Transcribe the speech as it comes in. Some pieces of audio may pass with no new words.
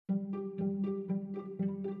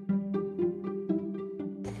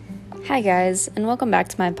Hi guys, and welcome back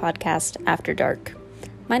to my podcast, After Dark.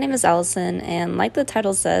 My name is Allison, and like the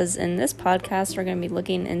title says, in this podcast we're going to be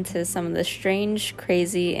looking into some of the strange,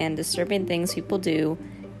 crazy, and disturbing things people do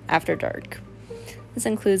after dark. This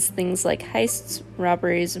includes things like heists,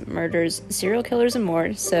 robberies, murders, serial killers, and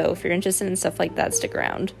more, so if you're interested in stuff like that, stick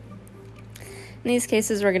around. In these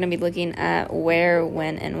cases, we're going to be looking at where,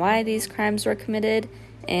 when, and why these crimes were committed,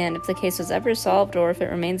 and if the case was ever solved or if it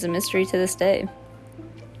remains a mystery to this day.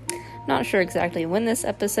 Not sure exactly when this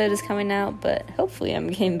episode is coming out, but hopefully I'm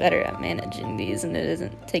getting better at managing these and it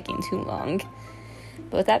isn't taking too long.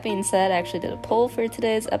 But with that being said, I actually did a poll for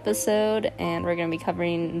today's episode, and we're going to be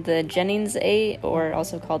covering the Jennings 8, or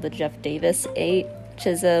also called the Jeff Davis 8, which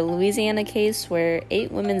is a Louisiana case where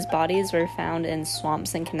 8 women's bodies were found in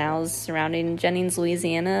swamps and canals surrounding Jennings,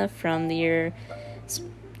 Louisiana from the year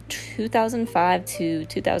 2005 to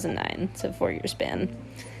 2009, so a 4-year span.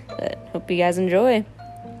 But hope you guys enjoy.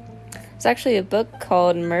 It's actually a book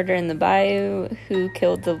called Murder in the Bayou, Who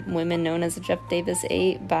Killed the Women Known as the Jeff Davis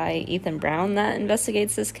 8 by Ethan Brown that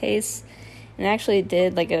investigates this case. And actually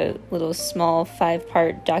did like a little small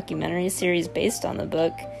 5-part documentary series based on the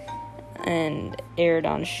book and aired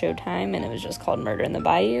on Showtime, and it was just called Murder in the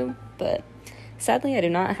Bayou. But sadly, I do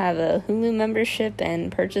not have a Hulu membership,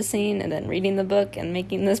 and purchasing and then reading the book and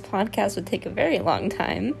making this podcast would take a very long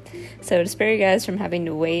time. So to spare you guys from having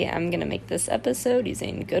to wait, I'm going to make this episode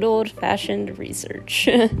using good old-fashioned research.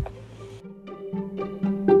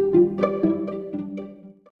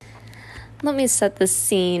 Let me set the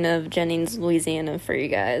scene of Jennings, Louisiana for you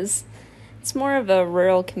guys. It's more of a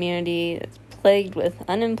rural community. It's plagued with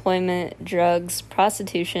unemployment, drugs,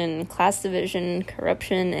 prostitution, class division,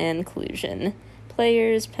 corruption, and collusion.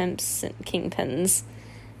 Players, pimps, and kingpins.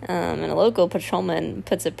 And a local patrolman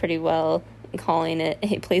puts it pretty well, calling it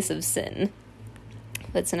a place of sin.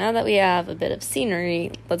 But so now that we have a bit of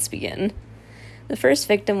scenery, let's begin. The first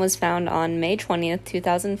victim was found on May 20th,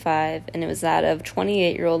 2005, and it was that of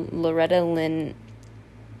 28-year-old Loretta Lynn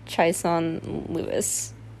Chison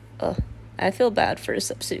Lewis. I feel bad for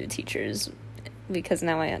substitute teachers, because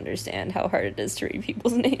now I understand how hard it is to read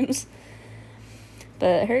people's names.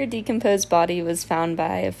 But her decomposed body was found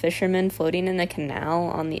by a fisherman floating in a canal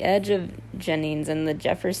on the edge of Jennings in the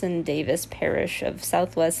Jefferson Davis parish of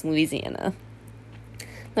southwest Louisiana.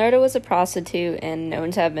 Loretta was a prostitute and known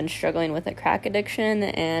to have been struggling with a crack addiction,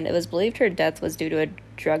 and it was believed her death was due to a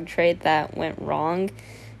drug trade that went wrong,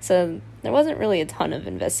 so there wasn't really a ton of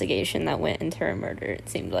investigation that went into her murder, it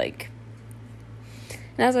seemed like.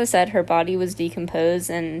 And as I said, her body was decomposed,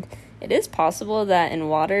 and it is possible that in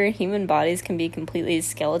water, human bodies can be completely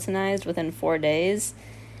skeletonized within 4 days,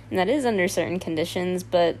 and that is under certain conditions,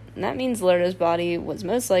 but that means Loretta's body was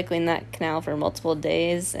most likely in that canal for multiple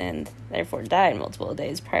days, and therefore died multiple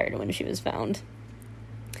days prior to when she was found.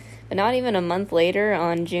 But not even a month later,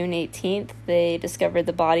 on June 18th, they discovered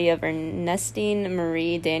the body of Ernestine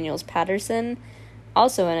Marie Daniels Patterson,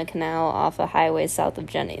 also in a canal off a highway south of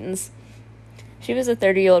Jennings. She was a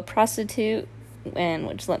 30-year-old prostitute, and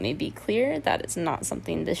which, let me be clear, that is not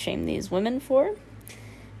something to shame these women for.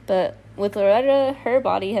 But with Loretta, her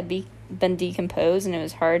body had been decomposed, and it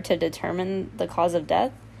was hard to determine the cause of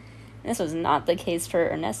death. And this was not the case for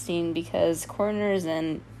Ernestine, because coroners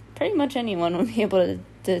and pretty much anyone would be able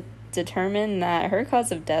to determine that her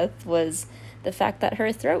cause of death was the fact that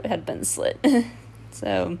her throat had been slit.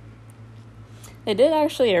 So they did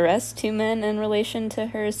actually arrest 2 men in relation to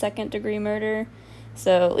her second-degree murder,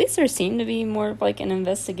 so at least there seemed to be more of like an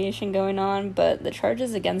investigation going on, but the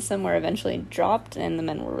charges against them were eventually dropped and the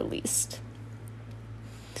men were released.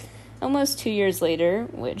 Almost 2 years later,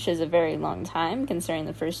 which is a very long time considering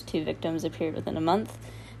the first 2 victims appeared within a month,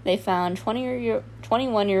 they found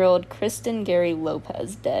 21-year-old Kristen Gary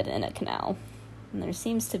Lopez dead in a canal. And there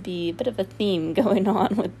seems to be a bit of a theme going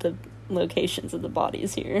on with the locations of the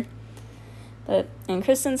bodies here. But in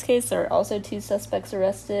Kristen's case, there were also 2 suspects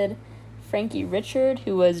arrested: Frankie Richard,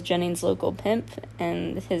 who was Jennings' local pimp,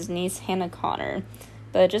 and his niece Hannah Connor.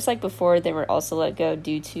 But just like before, they were also let go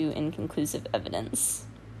due to inconclusive evidence.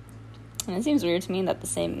 And it seems weird to me that the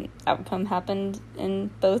same outcome happened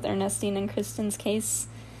in both Ernestine and Kristen's case,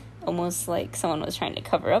 almost like someone was trying to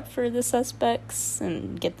cover up for the suspects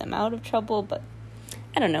and get them out of trouble, but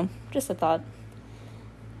I don't know, just a thought.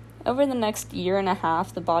 Over the next year and a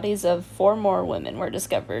half, the bodies of 4 more women were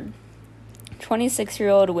discovered.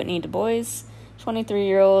 26-year-old Whitney Du Bois,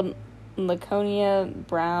 23-year-old Laconia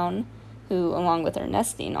Brown, who, along with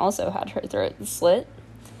Ernestine, also had her throat slit,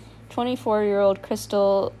 24-year-old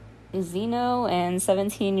Crystal Zeno, and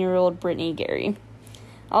 17-year-old Brittany Gary.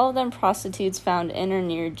 all of them prostitutes found in or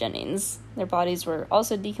near Jennings. Their bodies were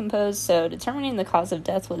also decomposed, so determining the cause of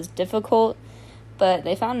death was difficult, but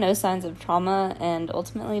they found no signs of trauma and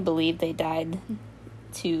ultimately believed they died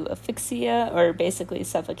to asphyxia, or basically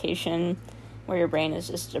suffocation, where your brain is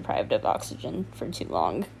just deprived of oxygen for too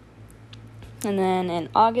long. And then in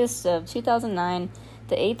August of 2009,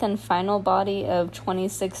 the eighth and final body of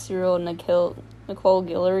 26-year-old Nicole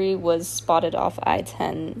Guillory was spotted off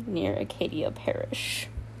I-10 near Acadia Parish.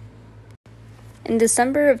 In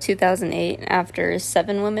December of 2008, after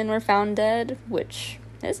 7 women were found dead, which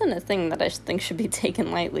isn't a thing that I think should be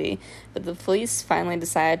taken lightly, but the police finally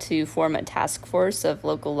decided to form a task force of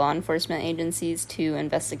local law enforcement agencies to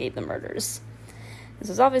investigate the murders. This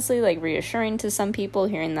was obviously reassuring to some people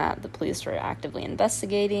hearing that the police were actively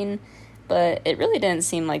investigating, but it really didn't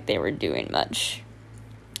seem like they were doing much.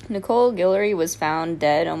 Nicole Guillory was found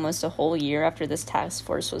dead almost a whole year after this task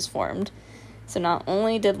force was formed. So not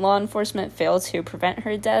only did law enforcement fail to prevent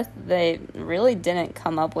her death, they really didn't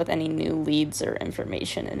come up with any new leads or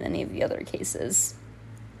information in any of the other cases.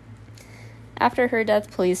 After her death,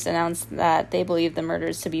 police announced that they believed the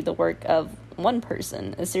murders to be the work of one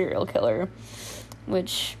person, a serial killer,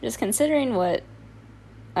 which, just considering what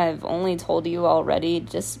I've only told you already,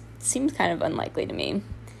 just seems kind of unlikely to me.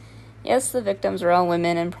 Yes, the victims were all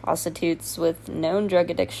women and prostitutes with known drug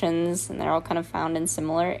addictions, and they're all kind of found in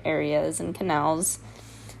similar areas and canals,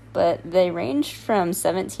 but they ranged from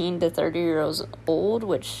 17 to 30 years old,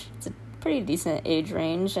 which is a pretty decent age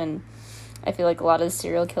range, and I feel like a lot of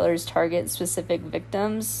serial killers target specific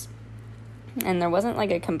victims, and there wasn't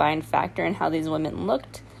a combined factor in how these women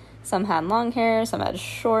looked. Some had long hair, some had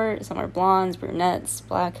short, some were blondes, brunettes,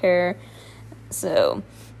 black hair, so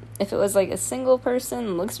if it was a single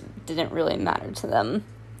person, looks didn't really matter to them.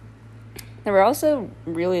 There were also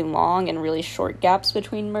really long and really short gaps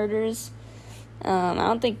between murders. I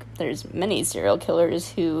don't think there's many serial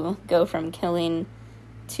killers who go from killing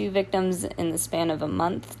 2 victims in the span of a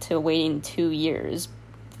month to waiting 2 years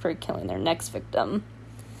for killing their next victim.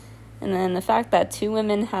 And then the fact that 2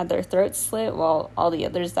 women had their throats slit while all the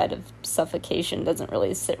others died of suffocation doesn't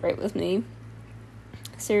really sit right with me.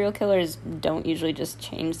 Serial killers don't usually just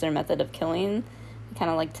change their method of killing. They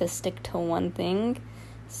kind of like to stick to one thing.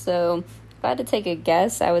 So if I had to take a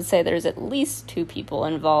guess, I would say there's at least 2 people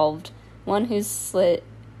involved. One who slit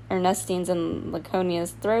Ernestine's and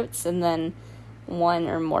Laconia's throats, and then 1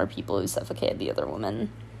 or more people who suffocated the other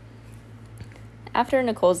woman. After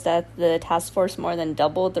Nicole's death, the task force more than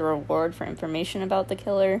doubled the reward for information about the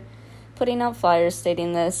killer, putting out flyers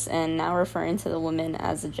stating this, and now referring to the woman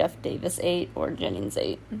as the Jeff Davis 8 or Jennings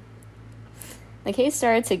 8. The case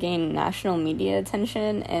started to gain national media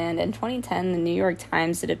attention, and in 2010, the New York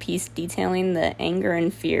Times did a piece detailing the anger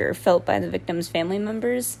and fear felt by the victims' family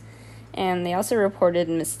members, and they also reported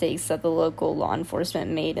mistakes that the local law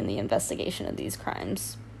enforcement made in the investigation of these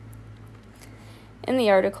crimes. In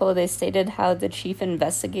the article, they stated how the chief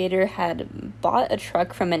investigator had bought a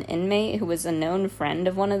truck from an inmate who was a known friend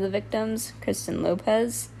of one of the victims, Kristen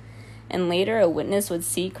Lopez, and later a witness would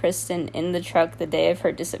see Kristen in the truck the day of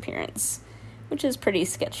her disappearance, which is pretty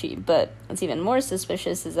sketchy. But what's even more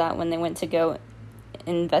suspicious is that when they went to go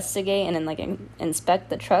investigate and then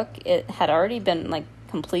inspect the truck, it had already been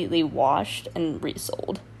completely washed and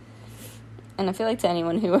resold. And I feel like to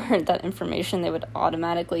anyone who heard that information, they would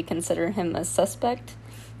automatically consider him a suspect.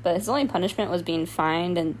 But his only punishment was being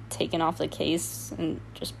fined and taken off the case and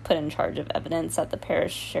just put in charge of evidence at the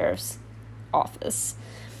parish sheriff's office.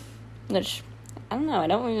 Which, I don't know, I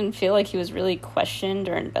don't even feel like he was really questioned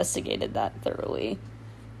or investigated that thoroughly.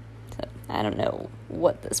 So, I don't know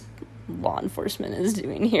what this law enforcement is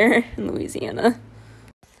doing here in Louisiana.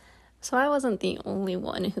 So I wasn't the only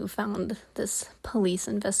one who found this police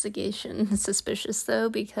investigation suspicious, though,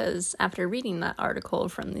 because after reading that article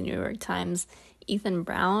from the New York Times, Ethan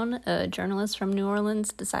Brown, a journalist from New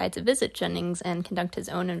Orleans, decided to visit Jennings and conduct his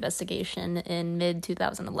own investigation in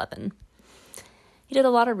mid-2011. He did a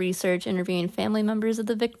lot of research, interviewing family members of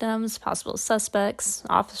the victims, possible suspects,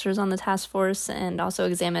 officers on the task force, and also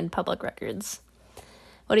examined public records.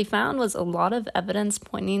 What he found was a lot of evidence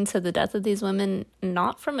pointing to the death of these women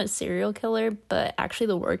not from a serial killer, but actually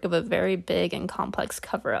the work of a very big and complex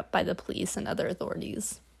cover-up by the police and other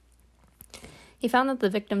authorities. He found that the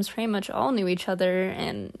victims pretty much all knew each other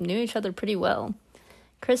and knew each other pretty well.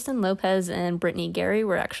 Kristen Lopez and Brittany Gary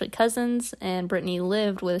were actually cousins, and Brittany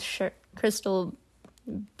lived with Crystal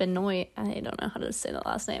Benoit. I don't know how to say the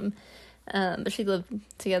last name, but she lived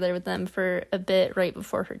together with them for a bit right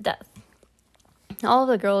before her death. All of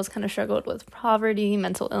the girls kind of struggled with poverty,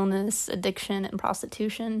 mental illness, addiction, and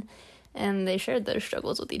prostitution, and they shared their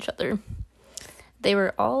struggles with each other. They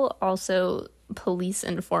were all also police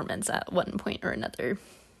informants at one point or another.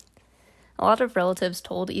 A lot of relatives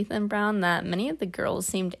told Ethan Brown that many of the girls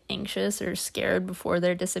seemed anxious or scared before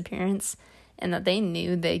their disappearance, and that they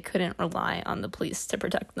knew they couldn't rely on the police to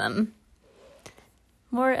protect them.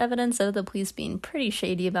 More evidence of the police being pretty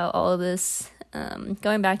shady about all of this.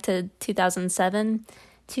 Going back to 2007,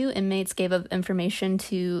 2 inmates gave up information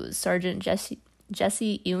to Sergeant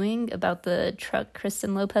Jesse Ewing about the truck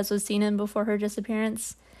Kristen Lopez was seen in before her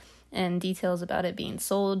disappearance, and details about it being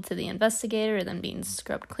sold to the investigator and then being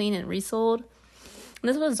scrubbed clean and resold.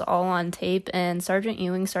 This was all on tape, and Sergeant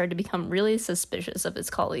Ewing started to become really suspicious of his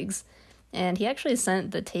colleagues, and he actually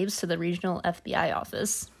sent the tapes to the regional FBI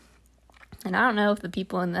office. And I don't know if the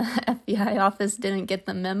people in the FBI office didn't get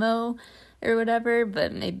the memo or whatever,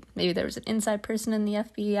 but maybe there was an inside person in the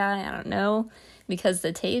FBI, I don't know, because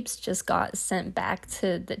the tapes just got sent back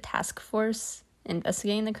to the task force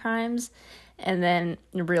investigating the crimes, and then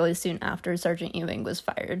really soon after, Sergeant Ewing was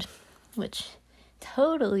fired, which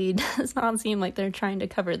totally does not seem like they're trying to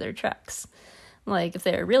cover their tracks. Like, if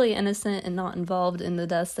they're really innocent and not involved in the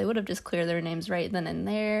deaths, they would have just cleared their names right then and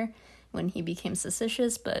there when he became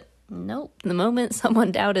suspicious, but nope. The moment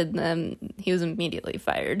someone doubted them, he was immediately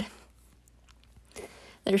fired.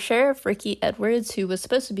 Their sheriff, Ricky Edwards, who was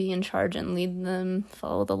supposed to be in charge and lead them,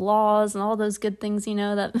 follow the laws and all those good things,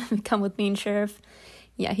 that come with being sheriff,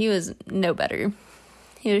 yeah, he was no better.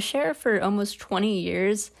 He was sheriff for almost 20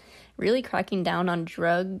 years, really cracking down on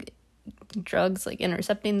drugs, like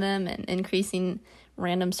intercepting them and increasing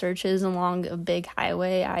random searches along a big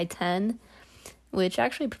highway, I-10, which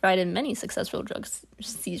actually provided many successful drug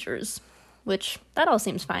seizures, which that all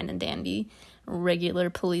seems fine and dandy,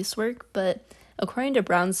 regular police work, but according to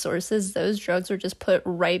Brown's sources, those drugs were just put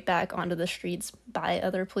right back onto the streets by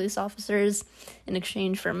other police officers in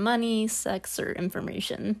exchange for money, sex, or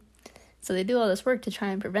information. So they do all this work to try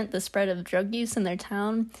and prevent the spread of drug use in their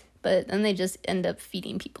town, but then they just end up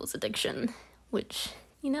feeding people's addiction, which,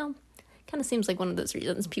 kind of seems like one of those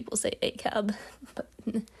reasons people say ACAB. But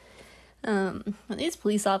these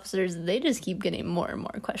police officers, they just keep getting more and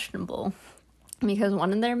more questionable, because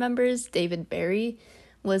one of their members, David Barry,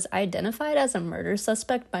 was identified as a murder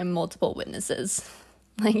suspect by multiple witnesses.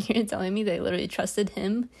 Like, you're telling me they literally trusted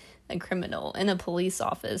him, a criminal, in a police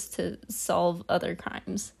office to solve other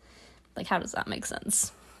crimes? Like, how does that make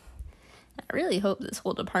sense? I really hope this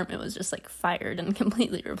whole department was just, fired and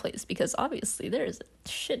completely replaced, because obviously there's a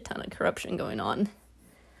shit ton of corruption going on.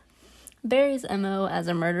 Barry's MO as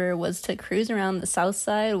a murderer was to cruise around the south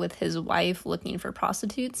side with his wife looking for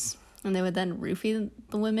prostitutes, and they would then roofie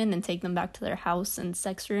the women and take them back to their house and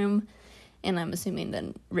sex room, and I'm assuming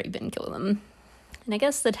then rape and kill them. And I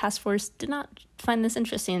guess the task force did not find this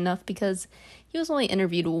interesting enough, because he was only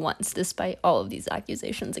interviewed once despite all of these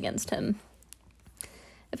accusations against him.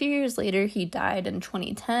 A few years later, he died in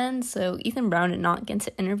 2010, so Ethan Brown did not get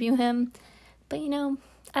to interview him, but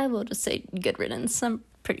I will just say good riddance. I'm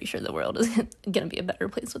pretty sure the world is going to be a better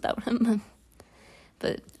place without him.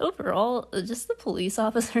 But overall, just the police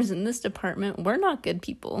officers in this department were not good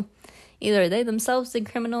people. Either they themselves did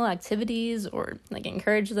criminal activities or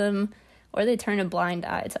encouraged them, or they turned a blind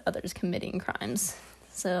eye to others committing crimes.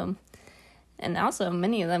 So, and also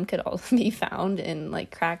many of them could also be found in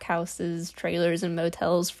crack houses, trailers, and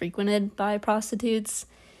motels frequented by prostitutes.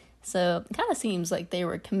 So it kind of seems like they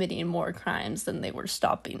were committing more crimes than they were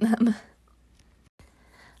stopping them.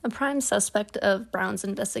 A prime suspect of Brown's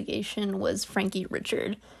investigation was Frankie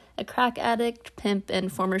Richard, a crack addict, pimp,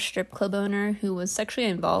 and former strip club owner who was sexually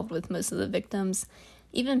involved with most of the victims,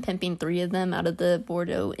 even pimping 3 of them out of the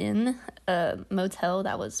Bordeaux Inn, a motel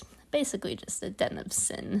that was basically just a den of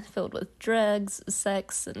sin, filled with drugs,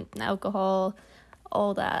 sex, and alcohol,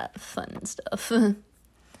 all that fun stuff.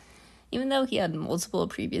 Even though he had multiple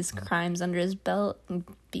previous crimes under his belt,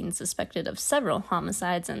 being suspected of several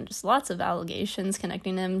homicides and just lots of allegations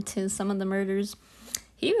connecting him to some of the murders,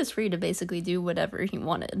 he was free to basically do whatever he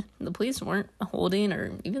wanted. The police weren't holding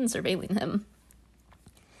or even surveilling him.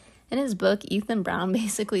 In his book, Ethan Brown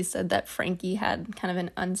basically said that Frankie had kind of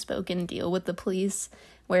an unspoken deal with the police,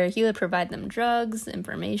 where he would provide them drugs,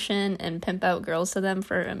 information, and pimp out girls to them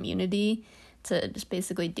for immunity, to just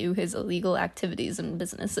basically do his illegal activities and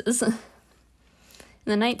businesses. In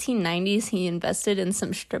the 1990s, he invested in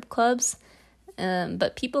some strip clubs,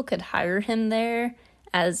 but people could hire him there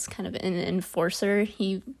as kind of an enforcer,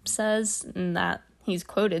 he says, and that he's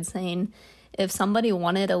quoted saying, "If somebody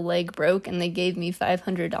wanted a leg broke and they gave me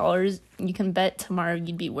 $500, you can bet tomorrow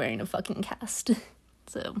you'd be wearing a fucking cast."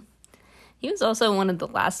 So he was also one of the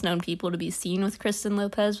last known people to be seen with Kristen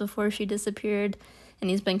Lopez before she disappeared, and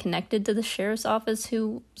he's been connected to the sheriff's office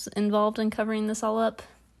who's involved in covering this all up.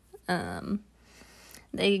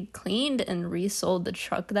 They cleaned and resold the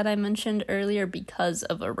truck that I mentioned earlier because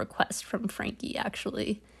of a request from Frankie,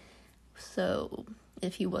 actually. So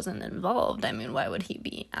if he wasn't involved, I mean, why would he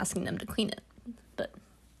be asking them to clean it? But,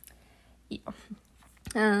 yeah.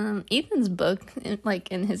 Ethan's book,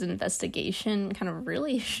 in his investigation, kind of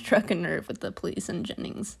really struck a nerve with the police and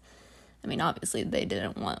Jennings. I mean, obviously, they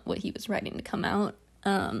didn't want what he was writing to come out.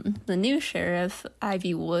 The new sheriff,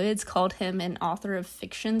 Ivy Woods, called him an author of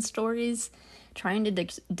fiction stories, trying to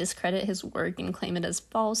discredit his work and claim it as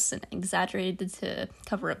false and exaggerated to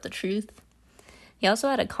cover up the truth. He also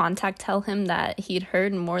had a contact tell him that he'd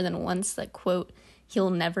heard more than once that, quote, he'll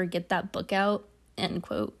never get that book out, end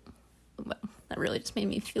quote. Well, that really just made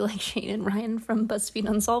me feel like Shane and Ryan from BuzzFeed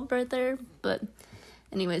Unsolved right there. But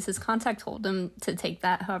anyways, his contact told him to take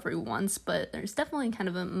that however he wants, but there's definitely kind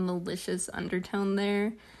of a malicious undertone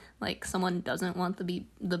there. Like, someone doesn't want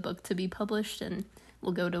the book to be published and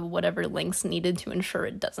will go to whatever lengths needed to ensure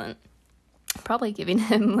it doesn't. Probably giving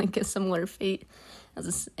him, a similar fate as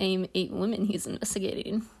the same 8 women he's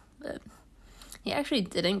investigating. But he actually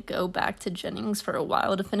didn't go back to Jennings for a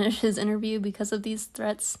while to finish his interview because of these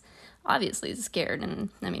threats. Obviously, he's scared, and,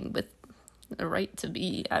 I mean, with the right to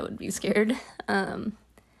be, I would be scared. I'm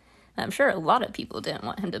sure a lot of people didn't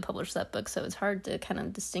want him to publish that book, so it's hard to kind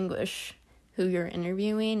of distinguish who you're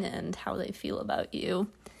interviewing and how they feel about you.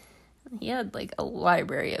 He had, a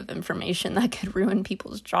library of information that could ruin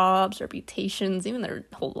people's jobs, reputations, even their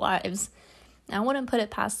whole lives. I wouldn't put it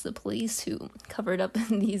past the police who covered up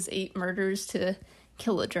these 8 murders to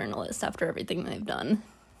kill a journalist after everything they've done.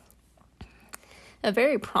 A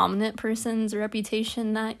very prominent person's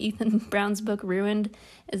reputation that Ethan Brown's book ruined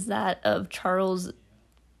is that of Charles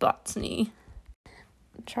Botany.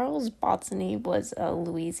 Charles Botany was a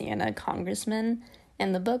Louisiana congressman,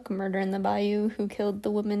 and the book Murder in the Bayou, Who Killed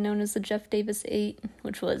the Woman Known as the Jeff Davis 8,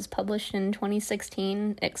 which was published in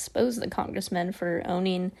 2016, exposed the congressman for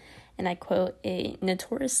owning, and I quote, a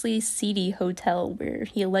notoriously seedy hotel where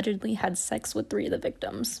he allegedly had sex with 3 of the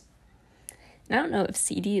victims. And I don't know if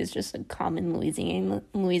seedy is just a common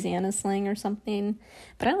Louisiana slang or something,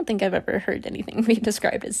 but I don't think I've ever heard anything be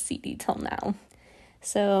described as seedy till now.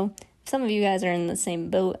 So if some of you guys are in the same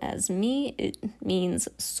boat as me, it means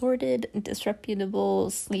sordid, disreputable,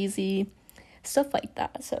 sleazy, stuff like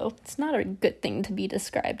that. So it's not a good thing to be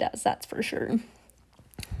described as, that's for sure.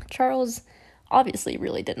 Charles obviously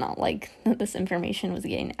really did not like that this information was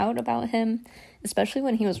getting out about him, especially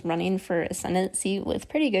when he was running for a Senate seat with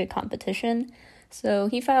pretty good competition. So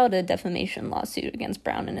he filed a defamation lawsuit against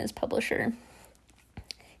Brown and his publisher.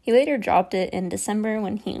 He later dropped it in December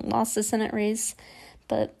when he lost the Senate race,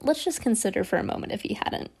 but let's just consider for a moment if he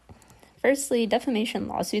hadn't. Firstly, defamation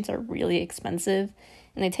lawsuits are really expensive,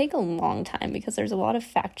 and they take a long time because there's a lot of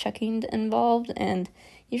fact-checking involved and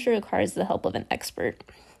usually requires the help of an expert.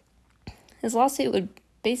 His lawsuit would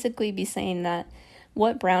basically be saying that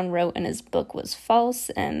what Brown wrote in his book was false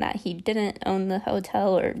and that he didn't own the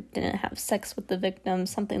hotel or didn't have sex with the victim,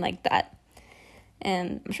 something like that.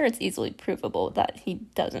 And I'm sure it's easily provable that he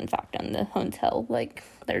does, in fact, own the hotel.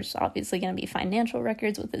 There's obviously going to be financial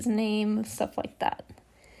records with his name, stuff like that.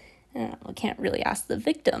 And I can't really ask the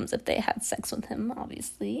victims if they had sex with him,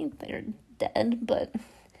 obviously. They're dead, but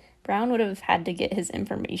Brown would have had to get his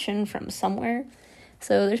information from somewhere.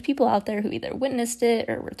 So there's people out there who either witnessed it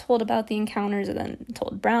or were told about the encounters and then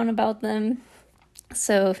told Brown about them.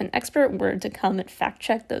 So if an expert were to come and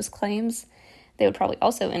fact-check those claims, they would probably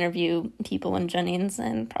also interview people in Jennings,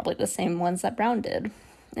 and probably the same ones that Brown did.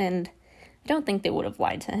 And I don't think they would have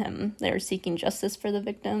lied to him. They were seeking justice for the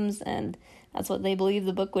victims, and that's what they believed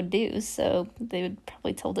the book would do, so they would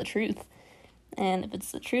probably tell the truth. And if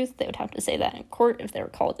it's the truth, they would have to say that in court if they were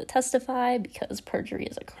called to testify, because perjury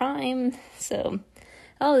is a crime. So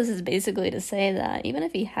all this is basically to say that even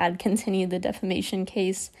if he had continued the defamation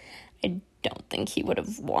case, I don't think he would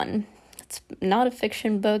have won. It's not a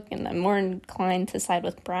fiction book, and I'm more inclined to side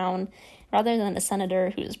with Brown rather than a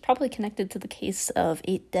senator who is probably connected to the case of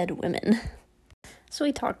 8 dead women. So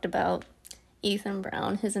we talked about Ethan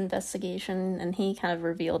Brown, his investigation, and he kind of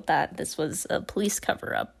revealed that this was a police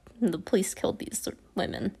cover-up. The police killed these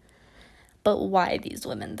women. But why these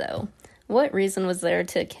women, though? What reason was there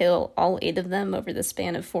to kill all 8 of them over the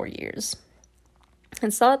span of 4 years?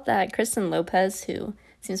 It's thought that Kristen Lopez, who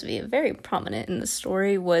seems to be very prominent in the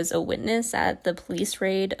story, was a witness at the police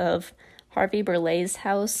raid of Harvey Burleigh's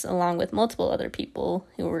house, along with multiple other people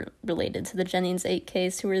who were related to the Jennings 8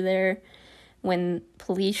 case who were there when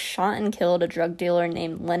police shot and killed a drug dealer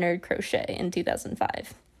named Leonard Crochet in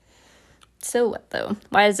 2005. So what, though?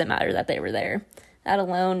 Why does it matter that they were there? that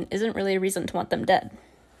alone isn't really a reason to want them dead.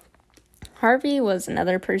 Harvey was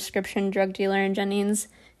another prescription drug dealer in Jennings,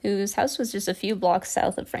 whose house was just a few blocks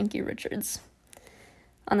south of Frankie Richards.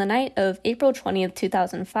 On the night of April 20th,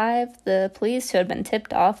 2005, the police, who had been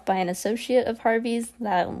tipped off by an associate of Harvey's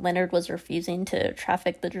that Leonard was refusing to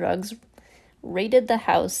traffic the drugs, raided the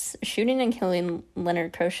house, shooting and killing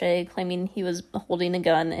Leonard Crochet, claiming he was holding a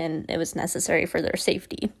gun and it was necessary for their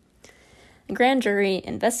safety. The grand jury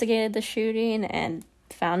investigated the shooting and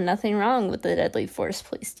found nothing wrong with the deadly force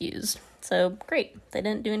police used. So, great. They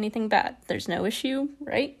didn't do anything bad. There's no issue,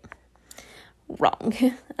 right? Wrong.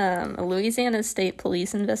 A Louisiana State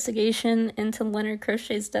Police investigation into Leonard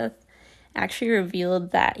Crochet's death actually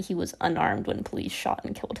revealed that he was unarmed when police shot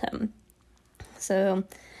and killed him. So,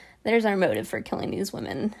 there's our motive for killing these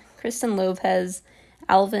women. Kristen Lopez,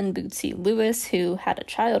 Alvin Bootsy Lewis, who had a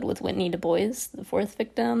child with Whitney Du Bois, the fourth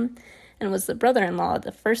victim, and was the brother-in-law of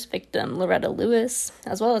the first victim, Loretta Lewis,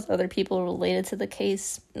 as well as other people related to the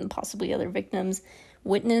case, and possibly other victims,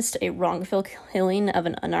 witnessed a wrongful killing of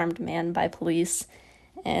an unarmed man by police,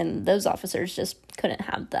 and those officers just couldn't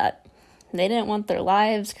have that. They didn't want their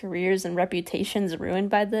lives, careers, and reputations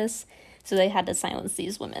ruined by this, so they had to silence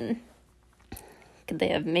these women. Could they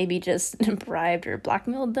have maybe just bribed or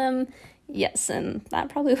blackmailed them? Yes, and that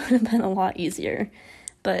probably would have been a lot easier.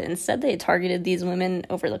 But instead they targeted these women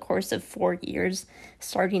over the course of 4 years,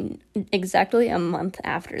 starting exactly a month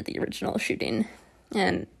after the original shooting.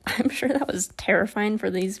 And I'm sure that was terrifying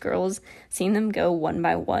for these girls, seeing them go one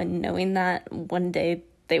by one, knowing that one day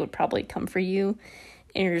they would probably come for you,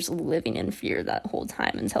 and you're just living in fear that whole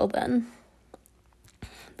time until then.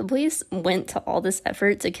 The police went to all this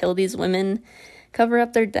effort to kill these women, cover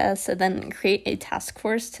up their deaths, and then create a task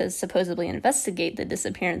force to supposedly investigate the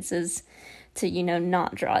disappearances to,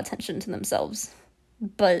 not draw attention to themselves.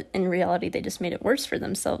 But in reality, they just made it worse for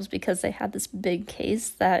themselves because they had this big case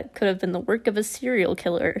that could have been the work of a serial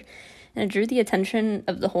killer, and it drew the attention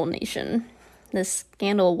of the whole nation. This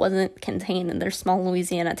scandal wasn't contained in their small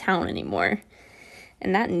Louisiana town anymore.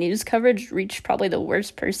 And that news coverage reached probably the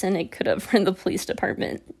worst person it could have for the police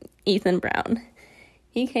department, Ethan Brown.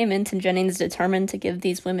 He came into Jennings determined to give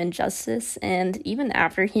these women justice, and even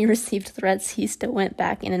after he received threats, he still went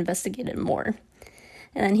back and investigated more.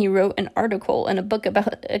 And then he wrote an article and a book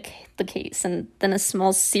about the case, and then a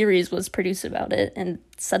small series was produced about it, and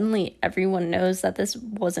suddenly everyone knows that this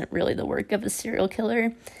wasn't really the work of a serial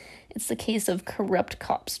killer. It's the case of corrupt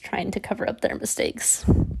cops trying to cover up their mistakes.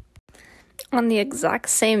 On the exact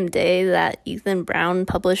same day that Ethan Brown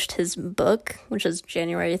published his book, which was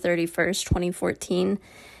January 31st, 2014,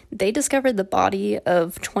 they discovered the body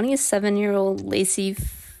of 27-year-old Lacey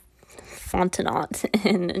Fontenot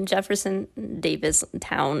in Jefferson Davis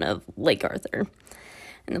town of Lake Arthur.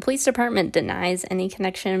 And the police department denies any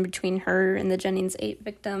connection between her and the Jennings 8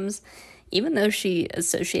 victims, even though she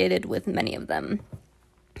associated with many of them.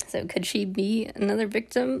 So could she be another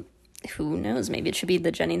victim? Who knows, maybe it should be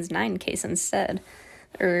the Jennings 9 case instead,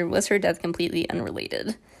 or was her death completely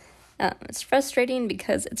unrelated? It's frustrating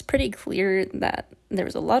because it's pretty clear that there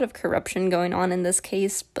was a lot of corruption going on in this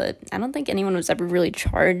case, but I don't think anyone was ever really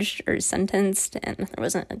charged or sentenced, and there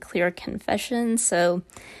wasn't a clear confession, so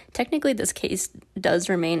technically this case does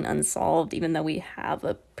remain unsolved, even though we have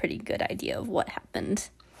a pretty good idea of what happened.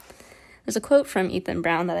 There's a quote from Ethan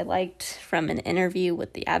Brown that I liked from an interview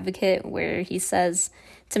with The Advocate where he says,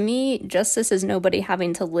 "To me, justice is nobody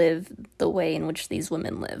having to live the way in which these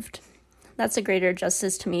women lived. That's a greater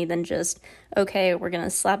justice to me than just, okay, we're going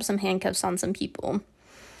to slap some handcuffs on some people."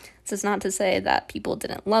 This is not to say that people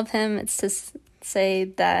didn't love him. It's to say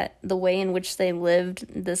that the way in which they lived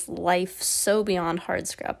this life so beyond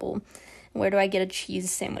hardscrabble. Where do I get a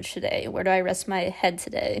cheese sandwich today? Where do I rest my head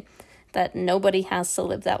today? That nobody has to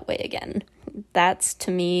live that way again. That's,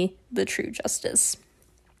 to me, the true justice.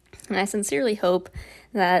 And I sincerely hope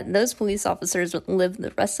that those police officers would live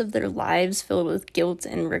the rest of their lives filled with guilt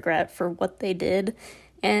and regret for what they did.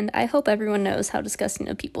 And I hope everyone knows how disgusting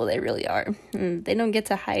of people they really are. And they don't get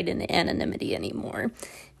to hide in anonymity anymore.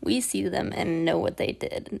 We see them and know what they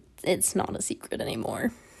did. It's not a secret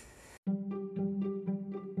anymore.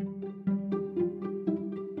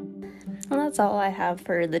 Well, that's all I have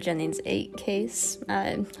for the Jennings 8 case.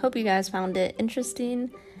 I hope you guys found it interesting.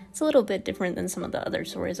 It's a little bit different than some of the other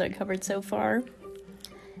stories I covered so far.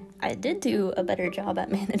 I did do a better job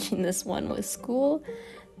at managing this one with school,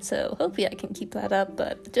 so hopefully I can keep that up,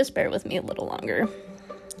 but just bear with me a little longer.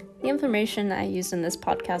 The information I used in this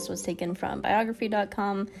podcast was taken from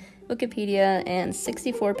biography.com, Wikipedia, and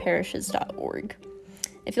 64parishes.org.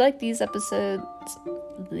 If you like these episodes,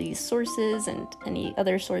 these sources and any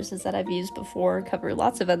other sources that I've used before cover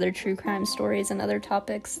lots of other true crime stories and other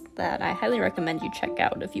topics that I highly recommend you check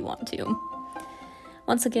out if you want to.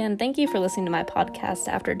 Once again, thank you for listening to my podcast,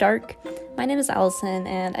 After Dark. My name is Allison,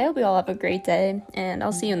 and I hope you all have a great day, and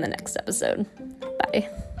I'll see you in the next episode. Bye.